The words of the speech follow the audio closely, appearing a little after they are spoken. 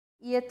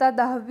इयत्ता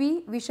 10वी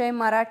विषय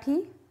मराठी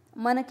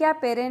मनक्या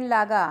पेरेन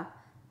लागा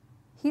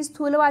ही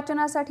स्थूल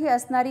वाचनासाठी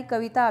असणारी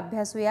कविता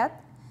अभ्यासूयात।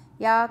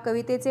 या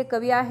कवितेचे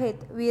कवी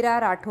आहेत वीरा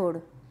राठोड।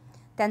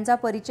 त्यांचा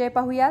परिचय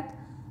पाहूयात।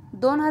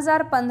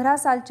 2015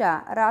 सालच्या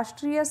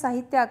राष्ट्रीय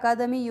साहित्य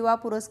अकादमी युवा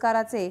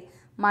पुरस्काराचे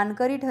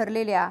मानकरी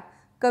ठरलेल्या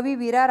कवी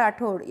वीरा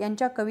राठोड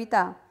यांच्या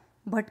कविता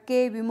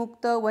भटके,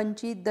 विमुक्त,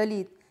 वंचित,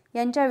 दलित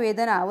यांच्या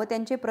वेदना व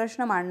त्यांचे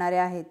प्रश्न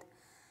मांडणाऱ्या आहेत।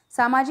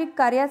 सामाजिक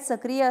कार्यात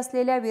सक्रिय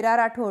असलेल्या वीरा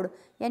राठोड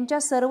यांच्या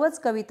सर्वच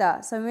कविता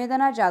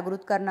संवेदना जागृत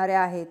करणाऱ्या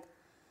आहेत।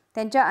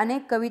 त्यांच्या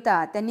अनेक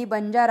कविता त्यांनी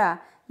बंजारा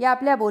या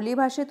आपल्या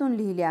बोलीभाषेतून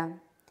लिहिल्या।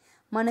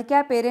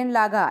 मनक्या पेरेन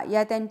लागा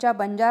या त्यांच्या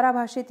बंजारा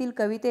भाषेतील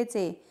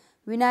कवितेचे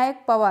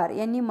विनायक पवार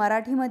यांनी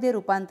मराठीमध्ये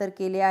रूपांतर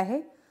केले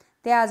आहे।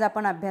 ते आज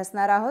आपण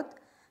अभ्यासणार आहोत।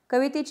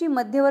 कवितेची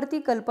मध्यवर्ती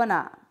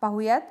कल्पना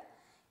पाहूयात।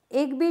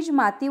 एक बीज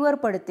मातीवर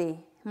पडते,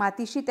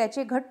 मातीशी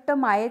त्याचे घट्ट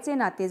मायेचे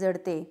नाते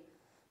जडते।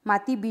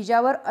 माती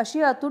बीजावर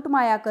अशी अतूट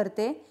माया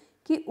करते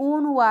की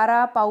ऊन,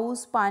 वारा,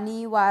 पाऊस,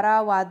 पाणी, वारा,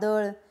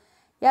 वादळ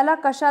याला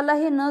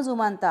कशालाही न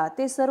जुमानता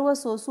ते सर्व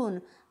सोसून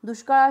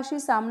दुष्काळाशी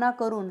सामना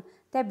करून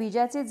त्या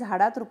बीजाचे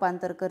झाडात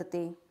रूपांतर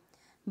करते।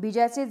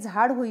 बीजाचे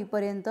झाड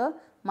होईपर्यंत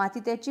माती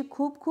त्याची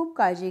खूप खूप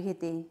काळजी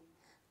घेते।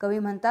 कवी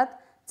म्हणतात,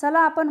 चला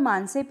आपण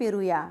माणसे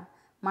पेरूया,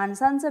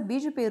 माणसांचं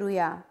बीज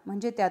पेरूया,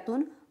 म्हणजे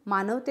त्यातून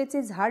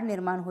मानवतेचे झाड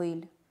निर्माण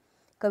होईल।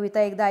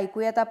 कविता एकदा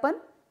ऐकूयात आपण।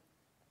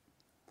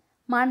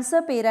 माणसं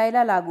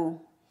पेरायला लागू,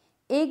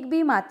 एक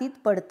बी मातीत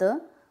पडतं,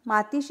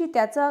 मातीशी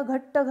त्याचं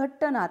घट्ट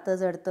घट्ट नातं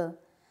जडतं।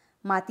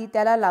 माती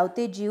त्याला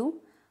लावते जीव,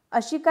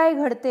 अशी काय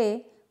घडते,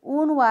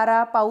 ऊन,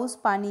 वारा, पाऊस,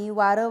 पाणी,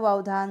 वारं,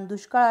 वावधान,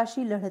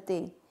 दुष्काळाशी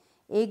लढते।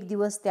 एक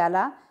दिवस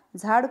त्याला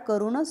झाड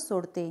करूनच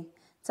सोडते।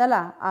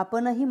 चला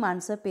आपणही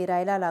माणसं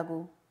पेरायला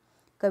लागू।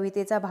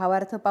 कवितेचा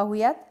भावार्थ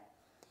पाहूयात।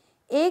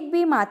 एक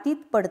बी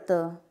मातीत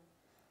पडतं,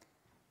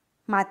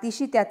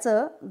 मातीशी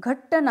त्याचं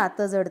घट्ट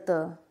नातं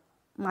जडतं,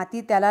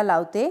 माती त्याला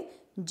लावते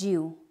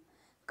जीव।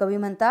 कवी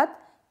म्हणतात,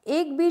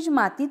 एक बीज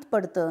मातीत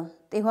पडतं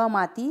तेव्हा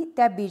माती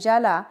त्या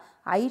बीजाला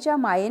आईच्या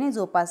मायेने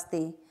जोपासते।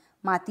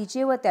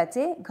 मातीचे व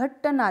त्याचे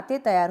घट्ट नाते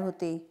तयार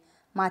होते।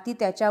 माती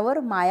त्याच्यावर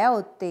माया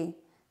ओतते,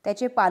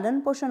 त्याचे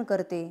पालनपोषण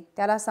करते,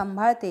 त्याला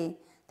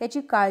सांभाळते,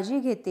 त्याची काळजी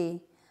घेते।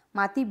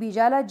 माती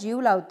बीजाला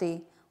जीव लावते,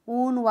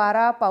 ऊन,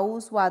 वारा,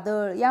 पाऊस,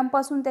 वादळ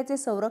यांपासून त्याचे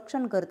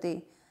संरक्षण करते।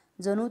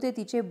 जणू ते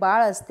तिचे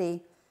बाळ असते।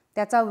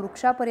 त्याचा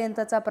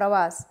वृक्षापर्यंतचा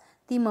प्रवास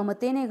ती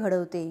ममतेने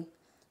घडवते।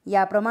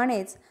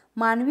 याप्रमाणेच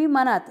मानवी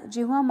मनात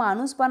जेव्हा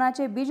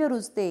माणूसपणाचे बीज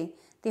रुजते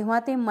तेव्हा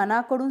ते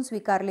मनाकडून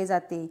स्वीकारले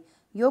जाते।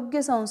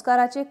 योग्य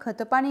संस्काराचे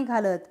खतपाणी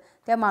घालत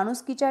त्या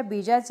माणुसकीच्या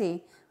बीजाचे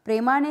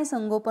प्रेमाने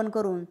संगोपन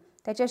करून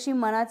त्याच्याशी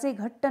मनाचे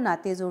घट्ट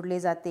नाते जोडले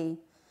जाते।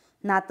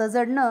 नातं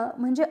जडणं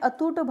म्हणजे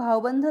अतूट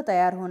भावबंध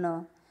तयार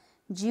होणं,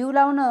 जीव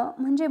लावणं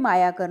म्हणजे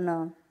माया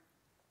करणं।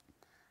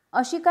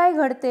 अशी काय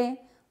घडते,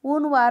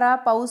 ऊन, वारा,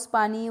 पाऊस,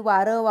 पाणी,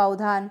 वारं,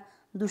 वावधान,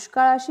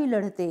 दुष्काळाशी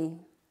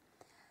लढते।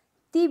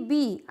 ती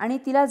बी आणि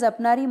तिला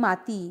जपणारी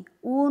माती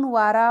ऊन,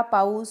 वारा,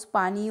 पाऊस,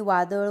 पाणी,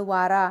 वादळ,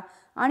 वारा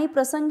आणि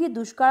प्रसंगी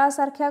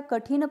दुष्काळासारख्या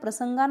कठीण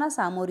प्रसंगांना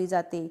सामोरी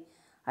जाते।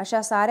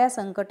 अशा साऱ्या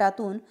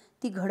संकटातून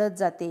ती घडत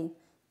जाते।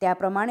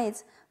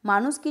 त्याप्रमाणेच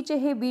माणुसकीचे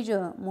हे बीज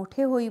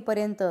मोठे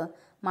होईपर्यंत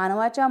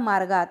मानवाच्या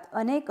मार्गात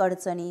अनेक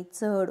अडचणी,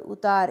 चढ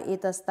उतार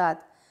येत असतात।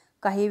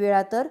 काही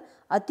वेळा तर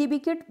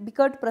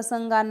बिकट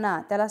प्रसंगांना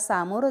त्याला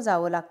सामोरं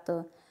जावं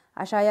लागतं।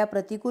 अशा या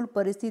प्रतिकूल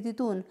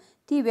परिस्थितीतून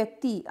ती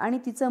व्यक्ती आणि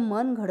तिचं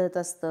मन घडत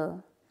असतं।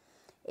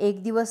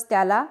 एक दिवस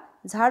त्याला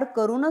झाड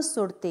करूनच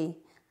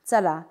सोडते।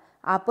 चला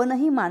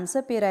आपणही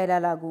माणसं पेरायला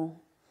लागू।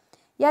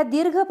 या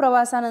दीर्घ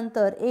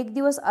प्रवासानंतर एक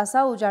दिवस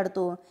असा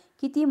उजाडतो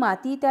की ती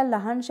माती त्या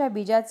लहानशा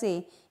बीजाचे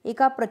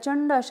एका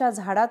प्रचंड अशा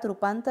झाडात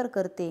रूपांतर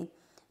करते,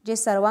 जे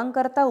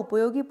सर्वांकरता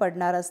उपयोगी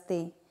पडणार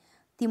असते।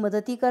 ती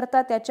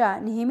मदतीकरता त्याच्या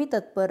नेहमी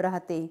तत्पर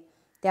राहते।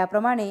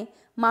 त्याप्रमाणे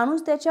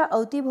माणूस त्याच्या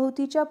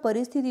अवतीभोवतीच्या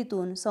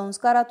परिस्थितीतून,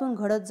 संस्कारातून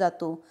घडत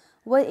जातो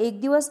व एक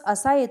दिवस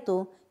असा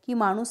येतो की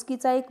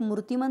माणुसकीचा एक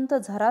मूर्तिमंत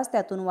झराच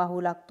त्यातून वाहू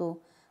लागतो।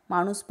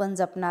 माणूसपण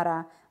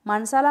जपणारा,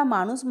 माणसाला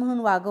माणूस म्हणून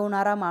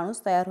वागवणारा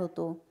माणूस तयार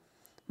होतो।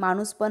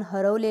 माणूसपण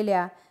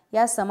हरवलेल्या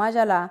या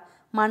समाजाला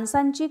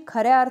माणसांची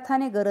खऱ्या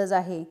अर्थाने गरज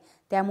आहे।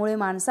 त्यामुळे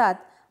माणसात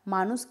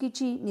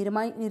माणुसकीची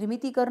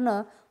निर्मिती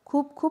करणं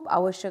खूप खूप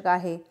आवश्यक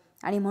आहे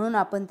आणि म्हणून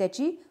आपण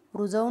त्याची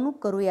रुजवणूक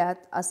करूयात,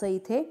 असं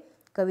इथे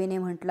कवीने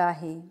म्हटलं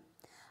आहे।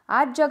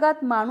 आज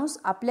जगात माणूस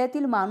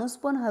आपल्यातील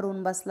माणूसपण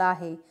हरवून बसला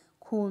आहे।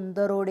 खून,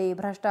 दरोडे,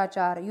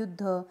 भ्रष्टाचार,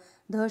 युद्ध,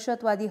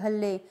 दहशतवादी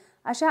हल्ले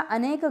अशा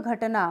अनेक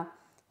घटना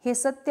हे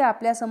सत्य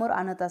आपल्यासमोर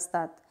आणत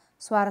असतात।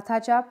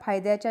 स्वार्थाच्या,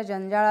 फायद्याच्या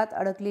जंजाळात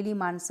अडकलेली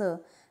माणसं,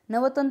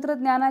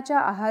 नवतंत्रज्ञानाच्या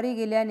आहारी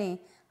गेल्याने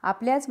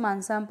आपल्याच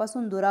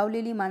माणसांपासून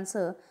दुरावलेली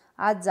माणसं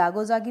आज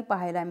जागोजागी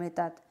पाहायला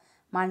मिळतात।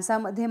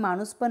 माणसामध्ये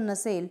माणूसपण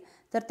नसेल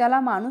तर त्याला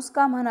माणूस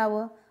का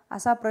म्हणावं,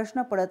 असा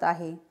प्रश्न पडत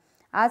आहे।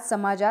 आज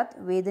समाजात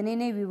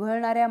वेदनेने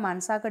विव्हळणाऱ्या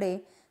माणसाकडे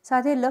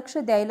साधे लक्ष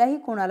द्यायलाही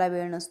कोणाला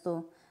वेळ नसतो।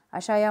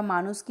 अशा या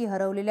माणुसकी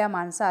हरवलेल्या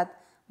माणसात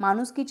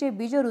माणुसकीचे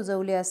बीज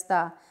रुजवले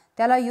असता,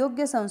 त्याला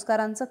योग्य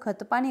संस्कारांचं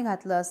खतपाणी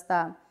घातलं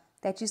असता,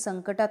 त्याची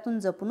संकटातून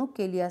जपणूक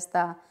केली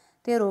असता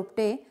ते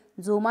रोपटे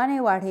जोमाने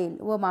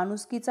वाढेल व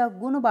माणुसकीचा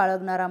गुण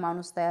बाळगणारा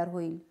माणूस तयार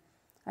होईल.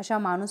 अशा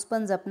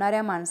माणूसपण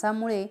जपणाऱ्या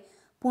माणसामुळे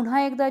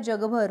पुन्हा एकदा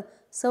जगभर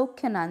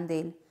सौख्य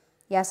नांदेल.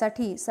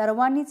 यासाठी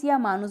सर्वांनीच या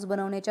माणूस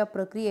बनवण्याच्या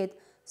प्रक्रियेत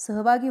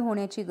सहभागी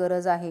होण्याची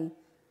गरज आहे.